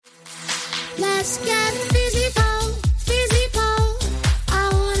Let's get physical, physical. I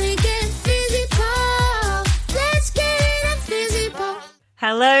wanna get physical. Let's get it physical.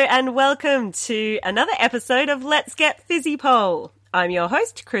 Hello and welcome to another episode of Let's Get Physipole. I'm your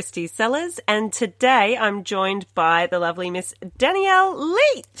host, Christy Sellers, and today I'm joined by the lovely Miss Danielle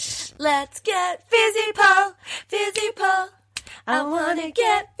Leach. Let's get physipole, physipole. I want to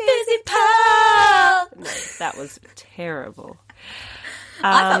get physipole. No, that was terrible.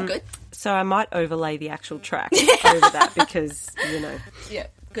 I felt good. So I might overlay the actual track over that because, Yeah,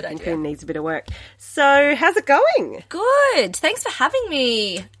 good it idea. needs a bit of work. So how's it going? Good. Thanks for having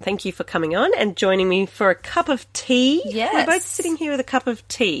me. Thank you for coming on and joining me for a cup of tea. Yes. We're both sitting here with a cup of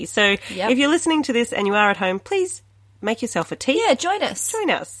tea. So Yep. if you're listening to this and you are at home, please make yourself a tea. Yeah, join us.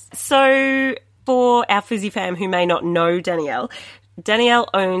 Join us. So for our Fizzy fam who may not know Danielle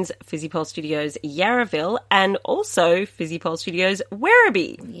owns Physipole Studios Yarraville and also Physipole Studios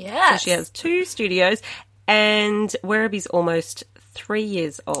Werribee. Yes. So she has two studios and Werribee's almost 3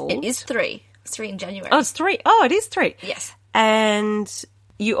 years old. It is 3. It's 3 in January. Oh, it's 3. Oh, it is 3. Yes. And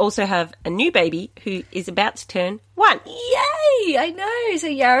you also have a new baby who is about to turn 1. Yay! I know. So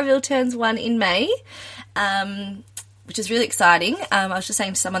Yarraville turns 1 in May, which is really exciting. I was just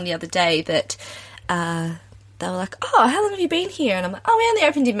saying to someone the other day that they were like, "Oh, how long have you been here?" And I'm like, "Oh, we only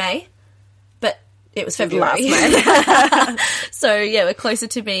opened in May." But it was February. So, yeah, we're closer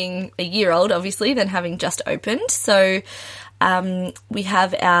to being a year old, obviously, than having just opened. So we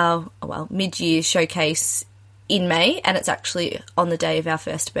have our, mid-year showcase in May, and it's actually on the day of our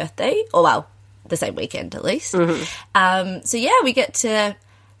first birthday, or, the same weekend at least. Mm-hmm. So, yeah, we get to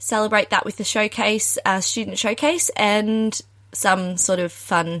celebrate that with the showcase, student showcase, and some sort of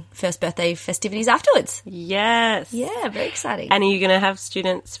fun first birthday festivities afterwards. Yes. Yeah, very exciting. And are you going to have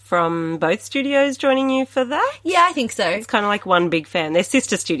students from both studios joining you for that? Yeah, I think so. It's kind of like one big fan. They're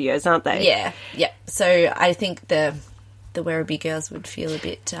sister studios, aren't they? Yeah. So I think the Werribee girls would feel a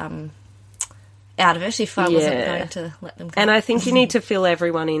bit out of it if I wasn't going to let them come. And I think you need to fill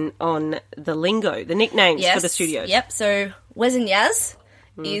everyone in on the lingo, the nicknames for the studios. Yep. So Wes and Yaz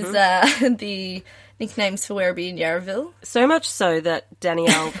is the nicknames for Werribee and Yarraville. So much so that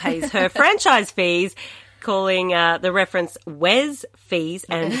Danielle pays her franchise fees, calling the reference Wes fees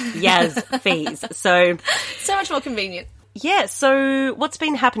and Yaz fees. So much more convenient. yeah, so what's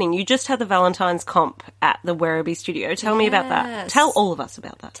been happening? You just had the Valentine's comp at the Werribee studio. Tell me about that. Yes. Tell all of us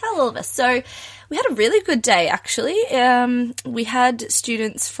about that. Tell all of us. So we had a really good day, actually. We had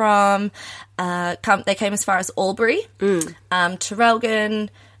students from, they came as far as Albury, Traralgon,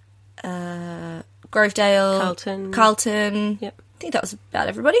 Grovedale, Carlton. Yep. I think that was about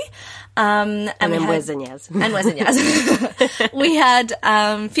everybody. And then Wes and Yaz. And Wes and Yaz. We had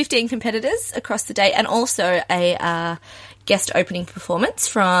 15 competitors across the day and also a guest opening performance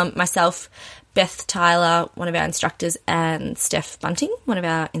from myself, Beth Tyler, one of our instructors, and Steph Bunting, one of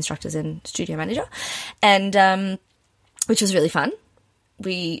our instructors and studio manager, and which was really fun.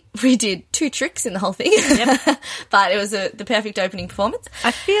 We did 2 tricks in the whole thing, but it was the perfect opening performance.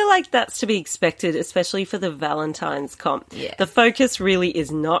 I feel like that's to be expected, especially for the Valentine's comp. Yeah. The focus really is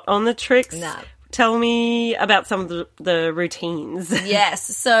not on the tricks. No. Tell me about some of the routines. Yes,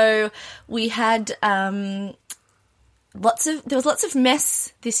 so we had there was lots of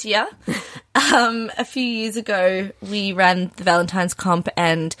mess this year. A few years ago, we ran the Valentine's comp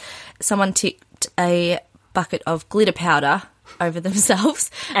and someone tipped a bucket of glitter powder over themselves.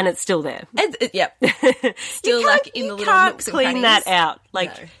 And it's still there. Yep. Still like in the little nooks and clean that crannies. out.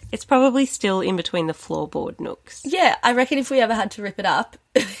 Like, No. it's probably still in between the floorboard nooks. Yeah, I reckon if we ever had to rip it up.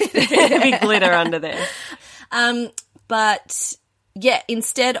 There'd be glitter under there. But yeah,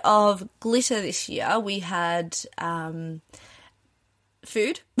 instead of glitter this year, we had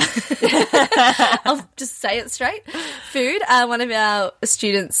food. I'll just say it straight. Food. One of our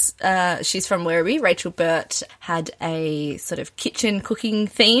students, she's from Werribee, Rachel Burt, had a sort of kitchen cooking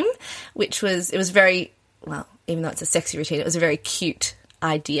theme, it was very, even though it's a sexy routine, it was a very cute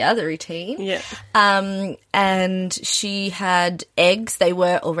idea, the routine. Yeah. And she had eggs. They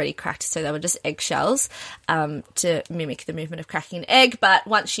were already cracked, so they were just eggshells to mimic the movement of cracking an egg. But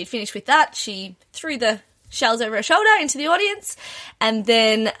once she'd finished with that, she threw the shells over her shoulder into the audience, and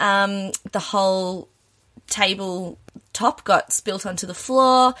then the whole table top got spilt onto the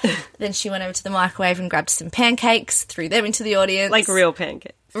floor. Then she went over to the microwave and grabbed some pancakes, threw them into the audience. Like real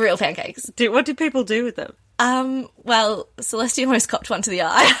pancakes. Real pancakes. What did people do with them? Well, Celestia almost copped one to the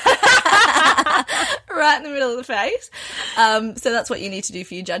eye. Right in the middle of the face. So that's what you need to do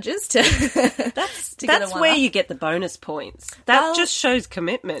for your judges to That's get a one where up. you get the bonus points. That Well, just shows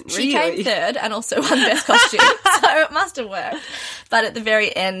commitment, She really. came third and also won best costume, so it must have worked. But at the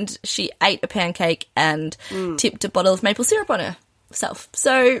very end, she ate a pancake and tipped a bottle of maple syrup on herself.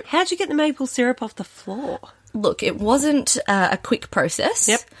 So, How'd you get the maple syrup off the floor? look, it wasn't a quick process.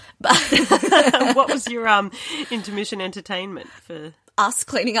 Yep. But What was your intermission entertainment for? us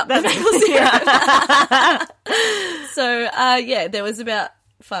cleaning up the maple syrup. So, yeah, there was about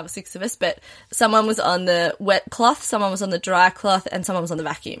 5 or 6 of us, but someone was on the wet cloth, someone was on the dry cloth, and someone was on the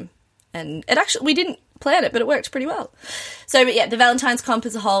vacuum. And it actually, we didn't plan it, but it worked pretty well. So, but yeah, the Valentine's comp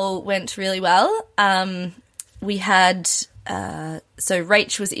as a whole went really well. We had, so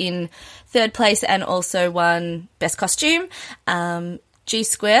Rach was in 3rd place and also won best costume. G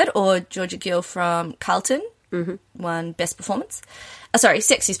Squared, or Georgia Gill from Carlton, won best performance.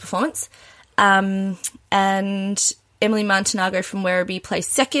 Sexiest performance. And Emily Montenago from Werribee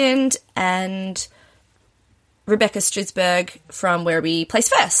placed 2nd, and Rebecca Strisberg from Werribee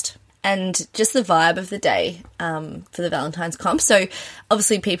placed 1st. And just the vibe of the day for the Valentine's comp. So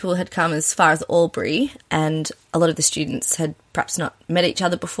obviously people had come as far as Albury, and a lot of the students had perhaps not met each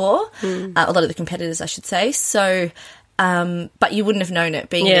other before. A lot of the competitors, I should say. So, but you wouldn't have known it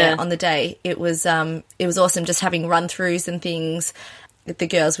being there on the day. It was awesome just having run-throughs and things. The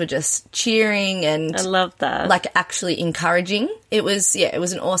girls were just cheering and I love that. like actually encouraging. It was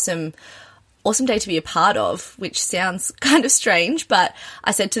an awesome day to be a part of, which sounds kind of strange, but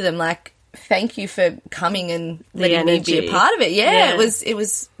I said to them, like, thank you for coming and letting me be energy. a part of it. Yeah, Yeah. it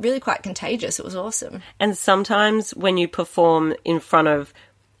was really quite contagious. It was awesome. And sometimes when you perform in front of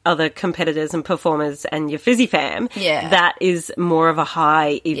other competitors and performers and your Fizzy fam, Yeah. that is more of a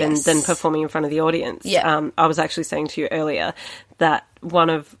high even Yes. than performing in front of the audience. Yeah. I was actually saying to you earlier that one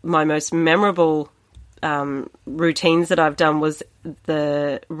of my most memorable routines that I've done was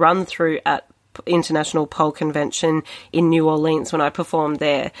the run through at International Pole Convention in New Orleans when I performed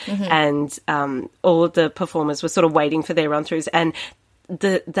there, and all of the performers were sort of waiting for their run throughs, and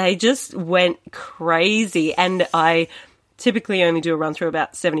they just went crazy. And I typically only do a run through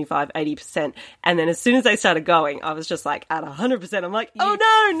about 75-80%, and then as soon as they started going, I was just like at 100%. I'm like, oh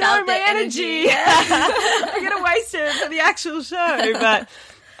no, felt my their energy. energy. I'm gonna waste it for the actual show. But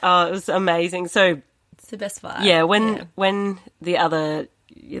it was amazing. So It's the best vibe. yeah, when the other,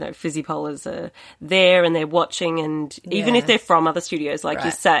 Fizzy Pollers are there and they're watching, and even Yeah. if they're from other studios, like you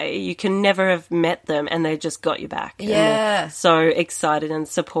Right. say, you can never have met them and they just got you back. And Yeah. they're so excited and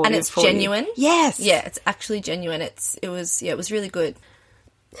supportive. And it's for you. genuine. Yes. Yeah, it's actually genuine. It was really good.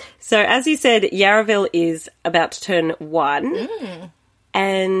 So as you said, Yarraville is about to turn 1,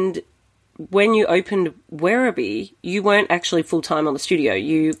 and when you opened Werribee, you weren't actually full-time on the studio.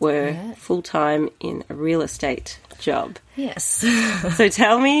 You were full-time in a real estate job. Yes. So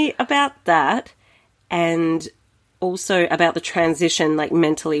tell me about that, and also about the transition, like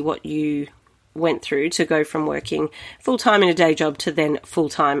mentally, what you went through to go from working full-time in a day job to then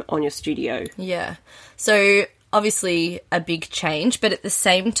full-time on your studio. Yeah. So obviously a big change, but at the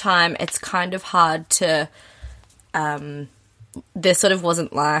same time, it's kind of hard to, there sort of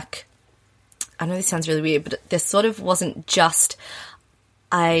wasn't like, I know this sounds really weird, but there sort of wasn't just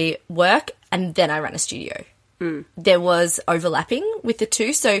I work and then I run a studio. There was overlapping with the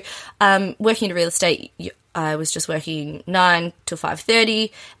two. So working in real estate, I was just working 9 till 5:30,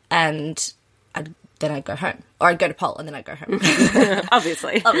 and then I'd go home. Or I'd go to Pole and then I'd go home.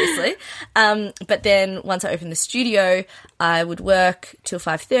 Obviously. Obviously. But then once I opened the studio, I would work till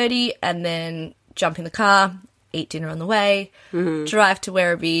 5:30 and then jump in the car, eat dinner on the way, drive to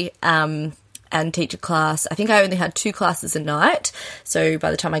Werribee, and teach a class. I think I only had 2 classes a night. So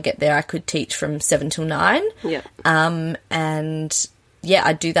by the time I get there, I could teach from 7 till 9. Yeah. And yeah,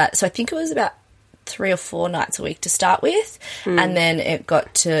 I'd do that. So I think it was about 3 or 4 nights a week to start with. And then it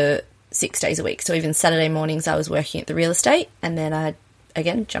got to 6 days a week. So even Saturday mornings I was working at the real estate, and then I'd,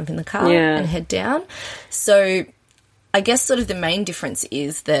 again, jump in the car Yeah. and head down. So I guess sort of the main difference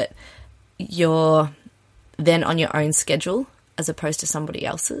is that you're then on your own schedule as opposed to somebody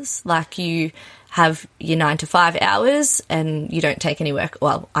else's. Like, you have your 9 to 5 hours and you don't take any work.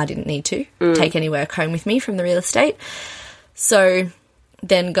 Well, I didn't need to take any work home with me from the real estate. So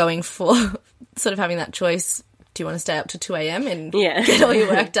then going for sort of having that choice, do you want to stay up to 2 a.m. and Yeah. get all your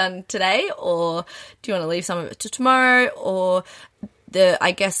work done today, or do you want to leave some of it to tomorrow? Or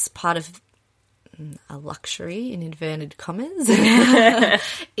I guess part of a luxury, in inverted commas,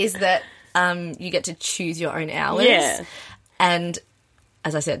 is that you get to choose your own hours. Yeah. And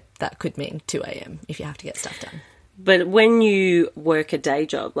as I said, that could mean 2 a.m. if you have to get stuff done. But when you work a day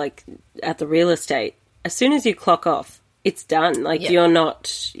job, like at the real estate, as soon as you clock off, it's done. Like Yep. you're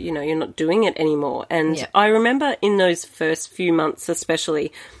not, you're not doing it anymore. And Yep. I remember in those first few months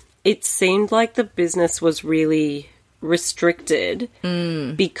especially, it seemed like the business was really restricted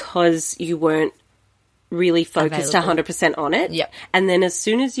because you weren't really focused Available. 100% on it. Yep. And then as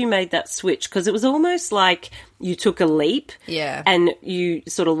soon as you made that switch, because it was almost like you took a leap Yeah. and you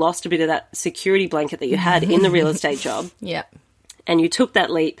sort of lost a bit of that security blanket that you had in the real estate job, Yeah. and you took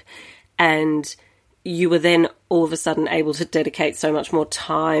that leap and you were then all of a sudden able to dedicate so much more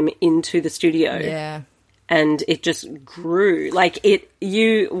time into the studio. Yeah. And it just grew. Like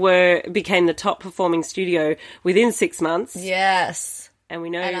you became the top performing studio within 6 months. Yes. And we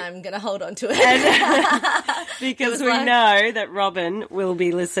know, And I'm going to hold on to it. because was we like- know that Robin will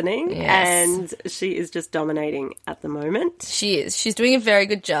be listening, Yes. and she is just dominating at the moment. She is. She's doing a very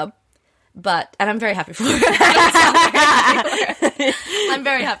good job, and I'm very happy for her. I'm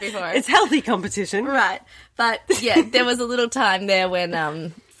very happy for her. It's healthy competition. Right. But yeah, there was a little time there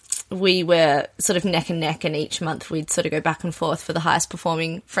when we were sort of neck and neck, and each month we'd sort of go back and forth for the highest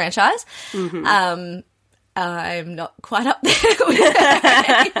performing franchise. I'm not quite up there with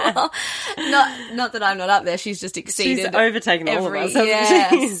her anymore. Not that I'm not up there. She's just exceeded. She's overtaken all of us, hasn't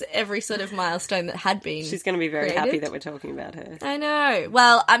yes, she? every sort of milestone that had been. She's going to be very created. happy that we're talking about her. I know.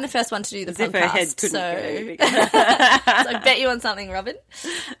 Well, I'm the first one to do the As podcast, if her head couldn't so go any bigger. so I bet you on something, Robin.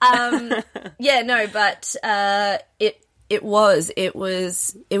 Yeah, no, but it was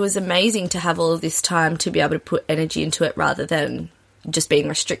amazing to have all of this time to be able to put energy into it rather than just being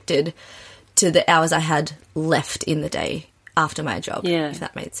restricted to the hours I had left in the day after my job, Yeah. if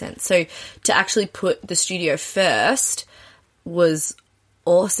that made sense. So to actually put the studio first was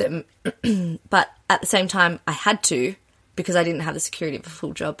awesome, but at the same time I had to, because I didn't have the security of a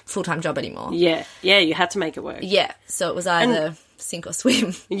full-time job anymore. Yeah, you had to make it work. Yeah, so it was either sink or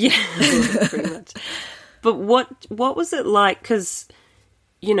swim. Yeah, pretty much. But what was it like? Because,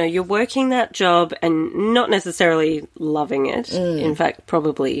 you're working that job and not necessarily loving it. In fact,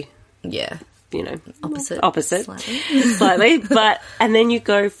 probably, Yeah, opposite slightly. slightly. And then you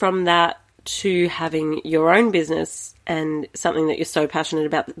go from that to having your own business and something that you're so passionate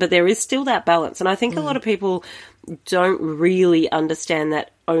about. But there is still that balance. And I think a lot of people don't really understand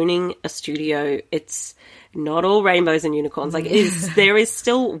that owning a studio, it's not all rainbows and unicorns. Like, there is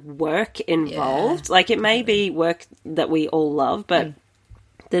still work involved. Like, it may be work that we all love, but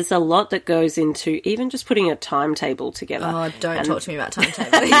there's a lot that goes into even just putting a timetable together. Oh, don't talk to me about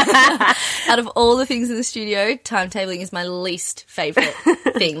timetabling. Out of all the things in the studio, timetabling is my least favourite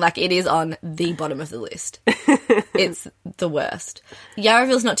thing. Like, it is on the bottom of the list. It's the worst.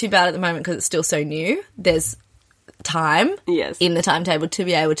 Yarraville's not too bad at the moment because it's still so new. There's time in the timetable to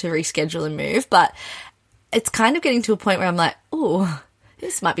be able to reschedule and move, but it's kind of getting to a point where I'm like, oh,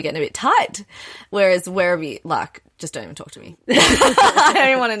 this might be getting a bit tight. Whereas wherever just don't even talk to me. I don't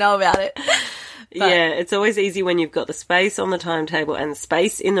even want to know about it. Yeah, it's always easy when you've got the space on the timetable and the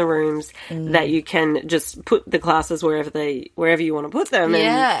space in the rooms that you can just put the classes wherever you want to put them.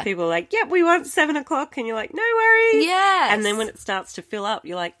 Yeah. And people are like, yep, we want 7 o'clock. And you're like, no worries. Yes. And then when it starts to fill up,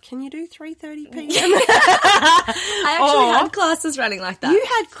 you're like, can you do 3:30 p.m.? I actually Or- had classes running like that. You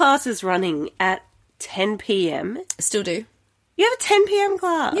had classes running at 10 p.m. Still do. You have a 10 p.m.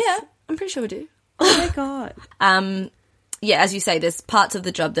 class? Yeah, I'm pretty sure we do. Oh, my God. Yeah, as you say, there's parts of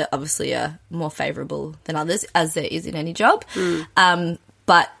the job that obviously are more favourable than others, as there is in any job.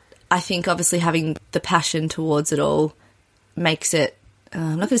 But I think obviously having the passion towards it all makes it,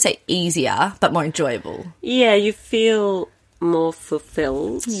 I'm not going to say easier, but more enjoyable. Yeah, you feel more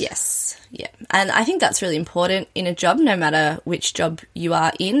fulfilled. Yes, yeah. And I think that's really important in a job, no matter which job you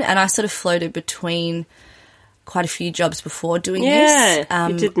are in. And I sort of floated between quite a few jobs before doing this.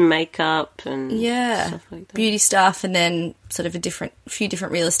 You did makeup and stuff like that. Beauty stuff, and then sort of a few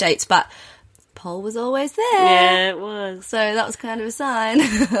different real estates, but Pole was always there. Yeah, it was. So that was kind of a sign.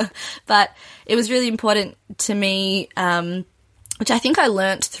 But it was really important to me, which I think I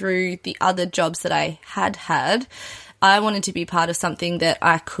learnt through the other jobs that I had. I wanted to be part of something that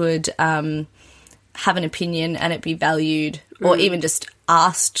I could have an opinion and it be valued, or even just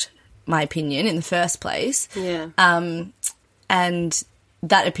asked my opinion in the first place. Yeah. And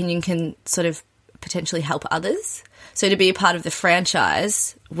that opinion can sort of potentially help others. So to be a part of the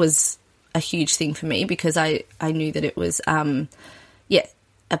franchise was a huge thing for me, because I knew that it was, a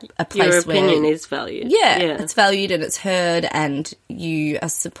place Your opinion where, is valued. yeah, it's valued and it's heard, and you are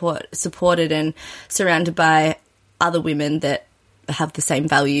supported and surrounded by other women that have the same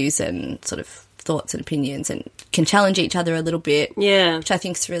values and sort of thoughts and opinions and can challenge each other a little bit. Yeah. Which I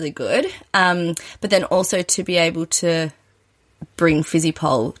think is really good. But then also to be able to bring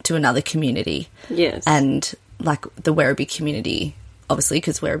FizzyPol to another community. Yes. And like the Werribee community, obviously,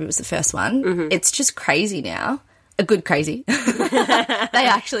 because Werribee was the first one. Mm-hmm. It's just crazy now. A good crazy. They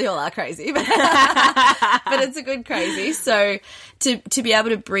actually all are crazy. But it's a good crazy. So to be able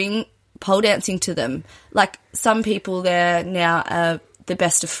to bring pole dancing to them, like some people there now are the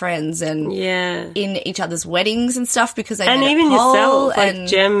best of friends and in each other's weddings and stuff because they and met even at pole. yourself, like And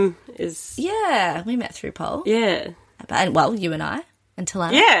Jem is... yeah, we met through pole. Yeah. And, well, you and I and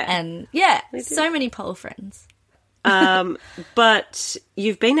Talana. Yeah. And, so many pole friends. But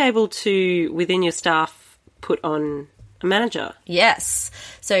you've been able to, within your staff, put on a manager. Yes.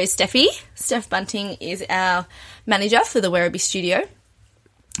 So Steph Bunting is our manager for the Werribee studio,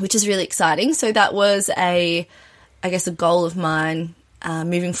 which is really exciting. So that was a goal of mine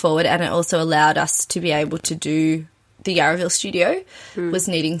moving forward, and it also allowed us to be able to do the Yarraville studio, was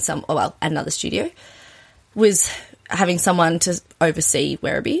needing another studio, was having someone to oversee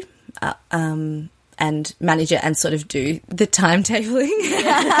Werribee, and manage it and sort of do the timetabling.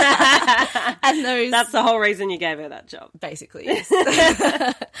 And That's the whole reason you gave her that job. Basically, yes.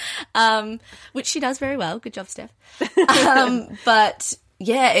 Which she does very well. Good job, Steph. But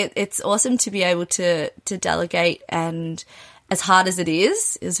yeah, it's awesome to be able to delegate, and as hard as it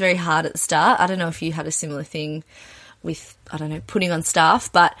was very hard at the start. I don't know if you had a similar thing with, putting on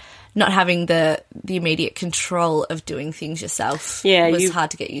staff, but not having the immediate control of doing things yourself was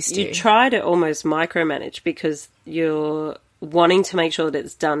hard to get used to. You try to almost micromanage because you're wanting to make sure that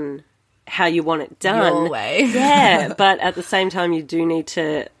it's done how you want it done. Your way. Yeah, but at the same time you do need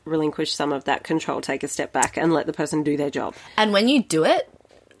to relinquish some of that control, take a step back and let the person do their job. And when you do it,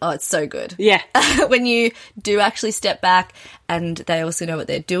 it's so good. Yeah. When you do actually step back and they also know what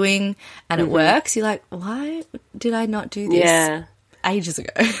they're doing and it works, you're like, why did I not do this ages ago?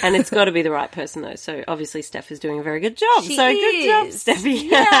 And it's got to be the right person, though. So obviously Steph is doing a very good job. She good job, is. Steffi.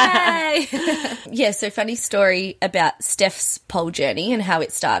 Yay! Yeah, so funny story about Steph's pole journey and how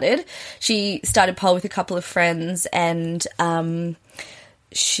it started. She started pole with a couple of friends, and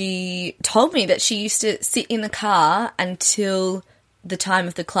she told me that she used to sit in the car until the time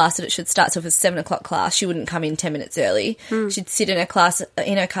of the class that it should start. So if it's 7 o'clock class, she wouldn't come in 10 minutes early. She'd sit in her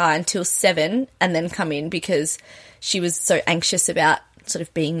car until 7 and then come in because she was so anxious about sort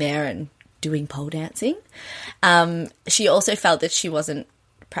of being there and doing pole dancing. She also felt that she wasn't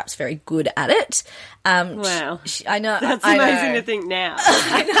perhaps very good at it. Wow. I know. That's I amazing know. to think now.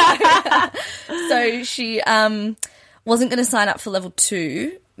 So she wasn't going to sign up for level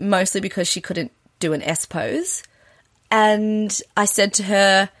 2, mostly because she couldn't do an S pose. And I said to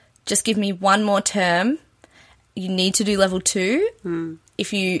her, just give me one more term. You need to do level 2.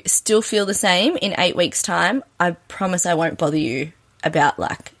 If you still feel the same in 8 weeks' time, I promise I won't bother you about,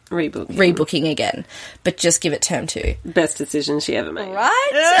 like, rebooking again. But just give it term 2. Best decision she ever made.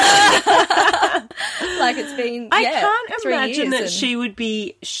 Right? Like, it's been, I can't 3 imagine years that she would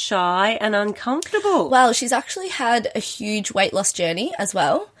be shy and uncomfortable. Well, she's actually had a huge weight loss journey as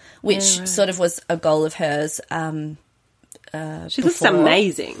well, which sort of was a goal of hers. She looks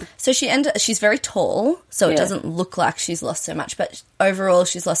amazing. So she's very tall, so it doesn't look like she's lost so much, but overall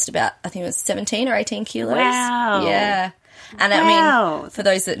she's lost about, I think it was 17 or 18 kilos. Wow. Yeah. And I mean, for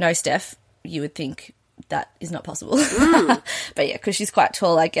those that know Steph, you would think that is not possible. But yeah, because she's quite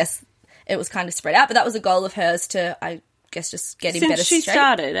tall, I guess it was kind of spread out, but that was a goal of hers to, I guess, just get in better shape. Since she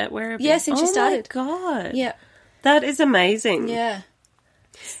started at Werribee? Yeah, since she started. Oh my God. Yeah. That is amazing. Yeah.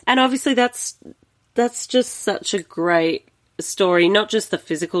 And obviously that's just such a great story, not just the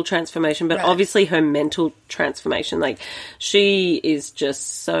physical transformation, but obviously her mental transformation. Like, she is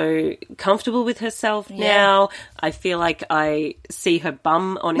just so comfortable with herself now. I feel like I see her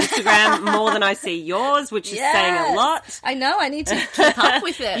bum on Instagram more than I see yours, which is saying a lot. I know, I need to keep up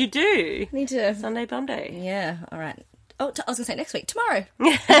with it. You do. need to. Sunday Bum Day. Yeah, all right. Oh, I was going to say next week, tomorrow.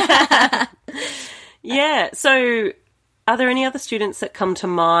 Yeah, so are there any other students that come to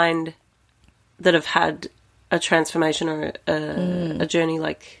mind that have had a transformation or a journey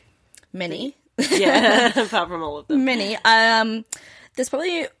like... Many. Yeah, apart from all of them. Many. There's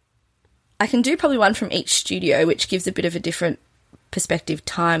probably... I can do probably one from each studio, which gives a bit of a different perspective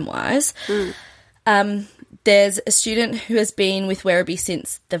time-wise. There's a student who has been with Werribee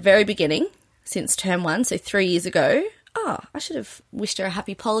since the very beginning, since term 1, so 3 years ago. Oh, I should have wished her a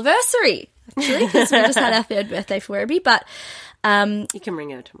happy poleversary, actually, because we just had our 3rd birthday for Werribee, but... you can ring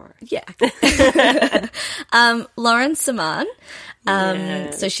her tomorrow. Yeah. Lauren Saman.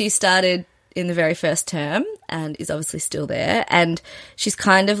 So she started in the very first term, and is obviously still there. And she's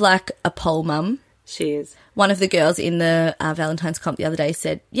kind of like a pole mum. She is. One of the girls in the Valentine's comp the other day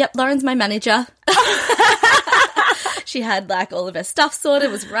said, "Yep, Lauren's my manager." She had like all of her stuff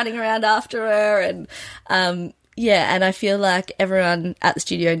sorted, was running around after her, and and I feel like everyone at the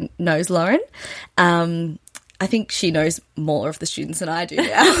studio knows Lauren. I think she knows more of the students than I do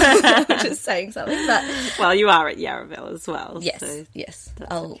now, which is saying something. But Well, you are at Yarraville as well. yes, so yes,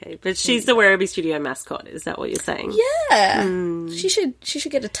 that's okay. But she's the Werribee Studio mascot. Is that what you're saying? yeah. She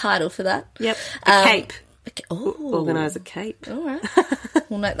should get a title for that. Yep. A cape. Okay. Oh, Organise a cape. all right.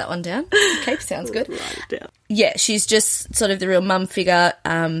 We'll note that one down. Cape sounds good. Write it down. Yeah, she's just sort of the real mum figure.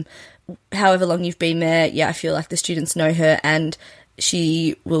 However long you've been there, yeah, I feel like the students know her, and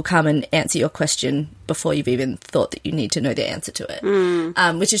she will come and answer your question before you've even thought that you need to know the answer to it,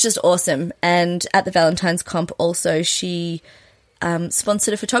 which is just awesome. And at the Valentine's comp also, she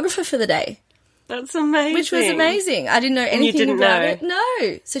sponsored a photographer for the day, That's amazing. which was amazing. I didn't know anything didn't about know? it.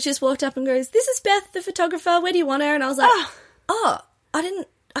 No. So she just walked up and goes, "This is Beth, the photographer. Where do you want her?" And I was like,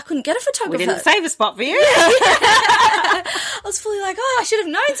 I couldn't get a photographer. We didn't save a spot for you. I was fully like, I should have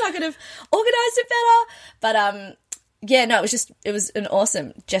known, so I could have organised it better. But it was an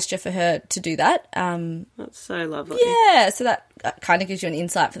awesome gesture for her to do that. That's so lovely. Yeah, so that kind of gives you an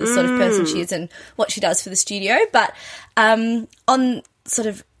insight for the sort of person she is and what she does for the studio. But on sort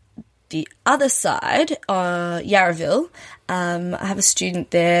of the other side, Yarraville, I have a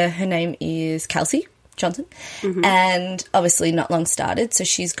student there. Her name is Kelsey Johnson, and obviously not long started, so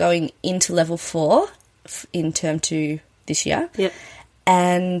she's going into level 4 in term 2 this year. Yep.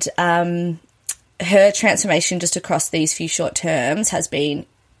 And her transformation just across these few short terms has been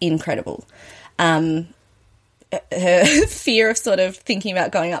incredible. Her fear of sort of thinking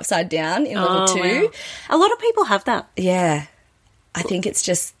about going upside down in level 2. Wow. A lot of people have that. Yeah. I think it's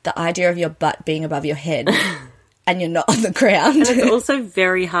just the idea of your butt being above your head and you're not on the ground. And it's also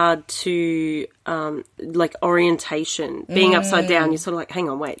very hard to, orientation. Being upside down, you're sort of like, hang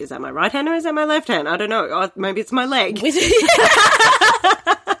on, wait, is that my right hand or is that my left hand? I don't know. Oh, maybe it's my leg.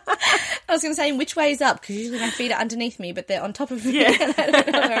 I was going to say, which way is up? Because usually my feet are underneath me, but they're on top of me. And I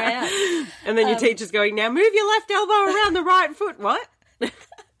don't know where I am. And then your teacher's going, now move your left elbow around the right foot. What?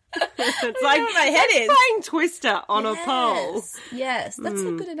 It's like what my head is. playing Twister on a pole. Yes, that's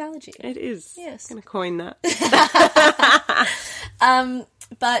a good analogy. It is. Yes. I'm going to coin that.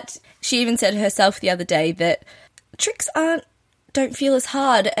 But she even said herself the other day that tricks don't feel as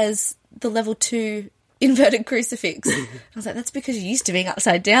hard as the level 2 inverted crucifix. I was like, that's because you're used to being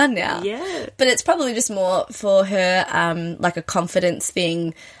upside down now. Yeah. But it's probably just more for her, like a confidence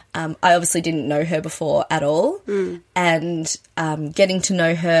thing. I obviously didn't know her before at all. And getting to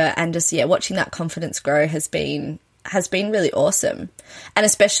know her and just, watching that confidence grow has been really awesome. And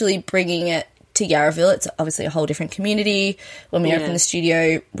especially bringing it to Yarraville. It's obviously a whole different community. When we opened the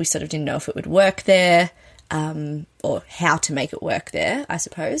studio, we sort of didn't know if it would work there, or how to make it work there, I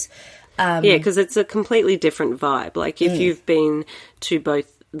suppose. Because it's a completely different vibe. Like, if you've been to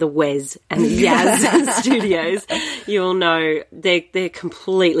both the Wes and the Yaz studios, you'll know they're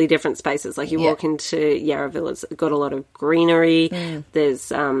completely different spaces. Like, you walk into Yarraville, it's got a lot of greenery.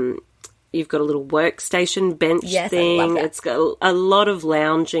 There's you've got a little workstation bench thing. I love that. It's got a lot of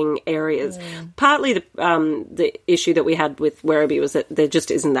lounging areas. Partly the issue that we had with Werribee was that there just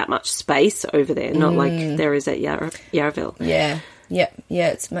isn't that much space over there, not like there is at Yarraville. Yeah,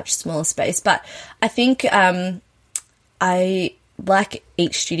 it's a much smaller space. But I think I like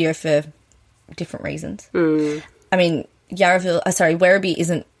each studio for different reasons. I mean, Werribee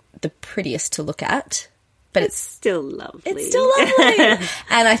isn't the prettiest to look at, but it's Still lovely. It's still lovely.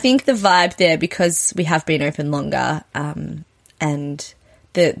 And I think the vibe there, because we have been open longer, and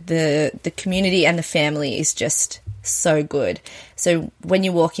the community and the family is just so good. So when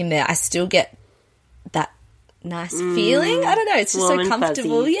you walk in there, I still get that nice feeling. I don't know, it's just Warm so and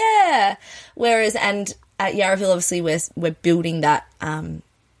comfortable. fuzzy. Yeah. Whereas, and at Yarraville, obviously, we're building that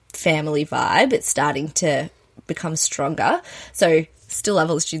family vibe. It's starting to become stronger. So still love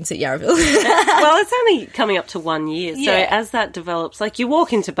all the students at Yarraville. Well, it's only coming up to 1 year. So Yeah. as that develops, like, you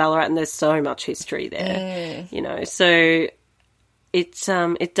walk into Ballarat and there's so much history there, you know, so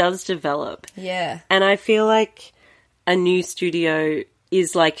it does develop. Yeah. And I feel like a new studio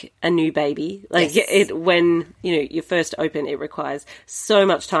is like a new baby. Like, Yes. when, you know, you first open, it requires so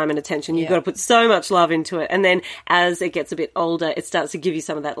much time and attention. You've got to put so much love into it. And then as it gets a bit older, it starts to give you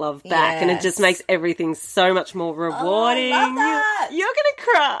some of that love back. And it just Yes. makes everything so much more rewarding. love that. You're going to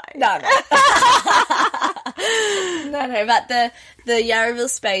cry. No, but the Yarraville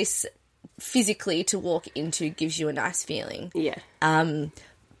space physically to walk into gives you a nice feeling. Yeah.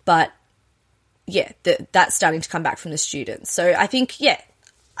 But that's starting to come back from the students. So I think,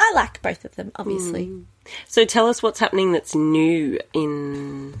 I like both of them, obviously. So tell us what's happening that's new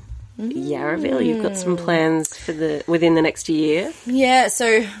in Yarraville. You've got some plans for within the next year. Yeah,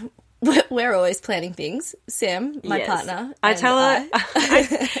 so we're always planning things. Sam, my partner. I tell her.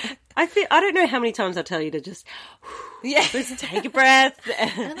 I don't know how many times I tell you to just let's take a breath. But I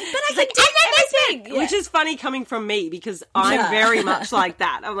can do everything. Which is funny coming from me because I'm very much like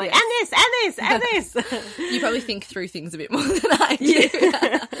that. I'm like, and this. You probably think through things a bit more than I do.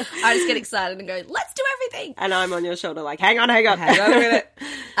 I just get excited and go, let's do everything. And I'm on your shoulder like, hang on a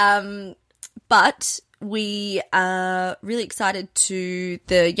minute. But we are really excited the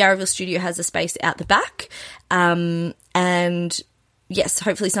Yarraville studio has a space out the back. And yes,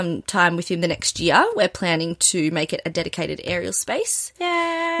 hopefully sometime within the next year, we're planning to make it a dedicated aerial space.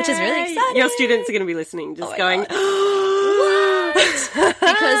 Yay! Which is really exciting. Your students are going to be listening, just going, what?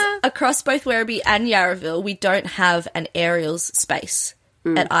 Because across both Werribee and Yarraville, we don't have an aerials space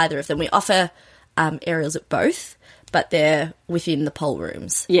at either of them. We offer aerials at both, but they're within the pole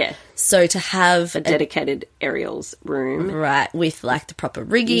rooms. Yeah. So to have a dedicated aerials room. Right, with like the proper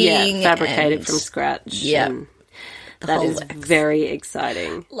rigging. Yeah, fabricated from scratch. Yeah. That is very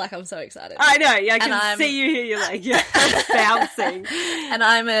exciting. Like, I'm so excited. I know. I can see you here. You're like, bouncing. And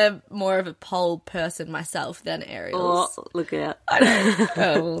I'm more of a pole person myself than aerials. Oh, look out. I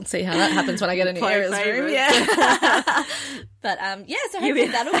know. We'll see how that happens when I get a new aerials room. Yeah. But, so hopefully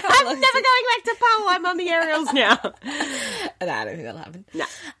that'll come I'm never going back to pole. I'm on the aerials now. No, I don't think that'll happen. No.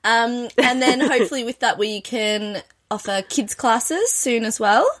 And then hopefully with that we can offer kids classes soon as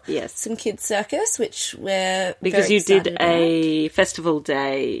well. Yes. Some kids circus, which we're because very you did excited a festival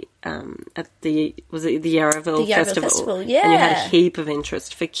day at the Yarraville Festival? Yeah. And you had a heap of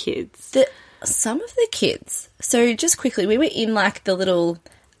interest for kids. Some of the kids. So just quickly, we were in like the little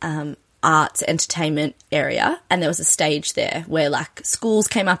arts entertainment area, and there was a stage there where like schools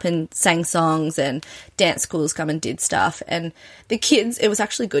came up and sang songs and dance schools come and did stuff, and the kids, it was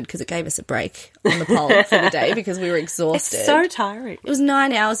actually good because it gave us a break on the pole for the day because we were exhausted. It's so tiring. It was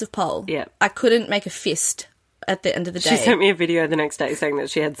 9 hours of pole. Yeah. I couldn't make a fist at the end of the day. She sent me a video the next day saying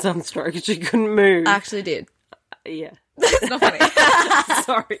that she had sunstroke and she couldn't move. I actually did. Yeah. It's not funny.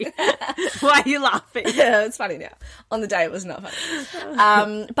 Sorry. Why are you laughing? Yeah, it's funny now. On the day, it was not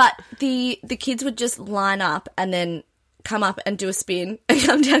funny. But the kids would just line up and then come up and do a spin and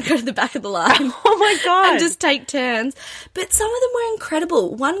come down, go to the back of the line. Oh, my God. And just take turns. But some of them were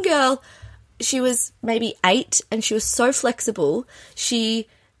incredible. One girl, she was maybe 8 and she was so flexible. She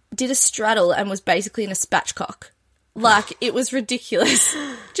did a straddle and was basically in a spatchcock. Like, it was ridiculous.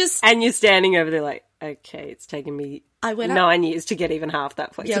 And you're standing over there like, okay, it's taken me 9 years to get even half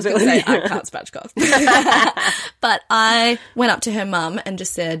that flexibility. Yeah, I was going to say, I can't spatchcock. But I went up to her mum and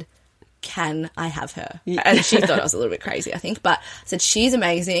just said, can I have her? Yeah. And she thought I was a little bit crazy, I think. But I said, she's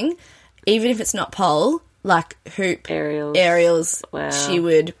amazing. Even if it's not pole, like hoop, aerials, wow. She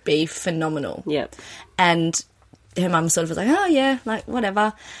would be phenomenal. Yep. And her mum sort of was like, oh, yeah, like,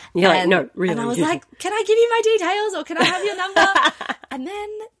 whatever. You're like, no, really. And I was like, can I give you my details or can I have your number? And then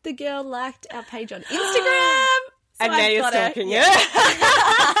the girl liked our page on Instagram. So and now you're stalking her.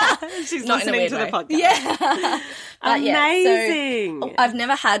 Yeah. She's not listening to the podcast. Yeah. Amazing. So I've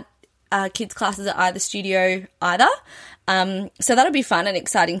never had kids classes at either studio either. So that'll be fun and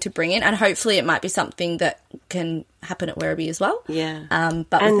exciting to bring in, and hopefully it might be something that can happen at Werribee as well. Yeah.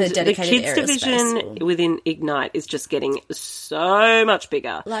 But and with the dedicated kids division within Ignite is just getting so much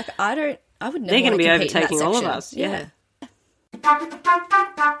bigger. Like I would never. They're going to be overtaking all of us. Yeah.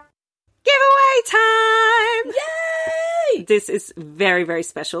 Giveaway time! Yay! This is very, very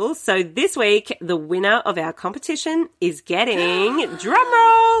special. So this week, the winner of our competition is getting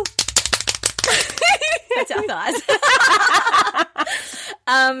drumroll. That's our thighs.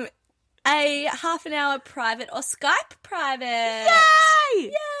 A half an hour private or Skype private. Yay!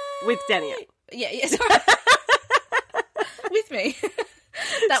 Yay! With Danielle. Yeah, sorry. With me.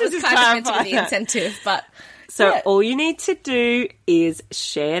 That was kind of meant to be the incentive, but... So all you need to do is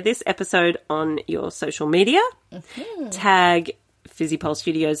share this episode on your social media, tag Fizzy Pole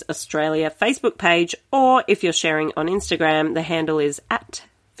Studios Australia Facebook page, or if you're sharing on Instagram, the handle is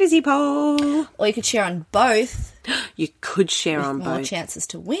 @FizzyPole. Or you could share on both. You could share on both. More chances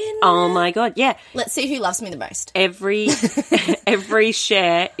to win. Oh my God, yeah. Let's see who loves me the most. Every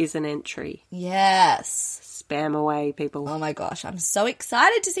share is an entry. Yes. Spam away, people. Oh my gosh, I'm so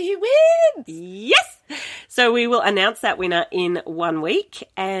excited to see who wins. Yes! So we will announce that winner in 1 week,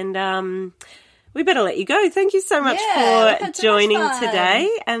 and we better let you go. Thank you so much Yeah, we've for had so much joining fun. today.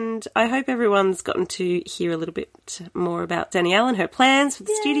 And I hope everyone's gotten to hear a little bit more about Danielle and her plans for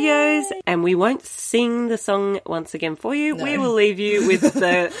the studios. And we won't sing the song once again for you. No. We will leave you with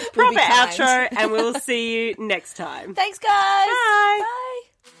the We'll be proper kind. outro, and we'll see you next time. Thanks, guys. Bye. Bye.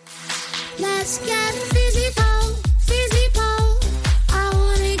 Let's get busy.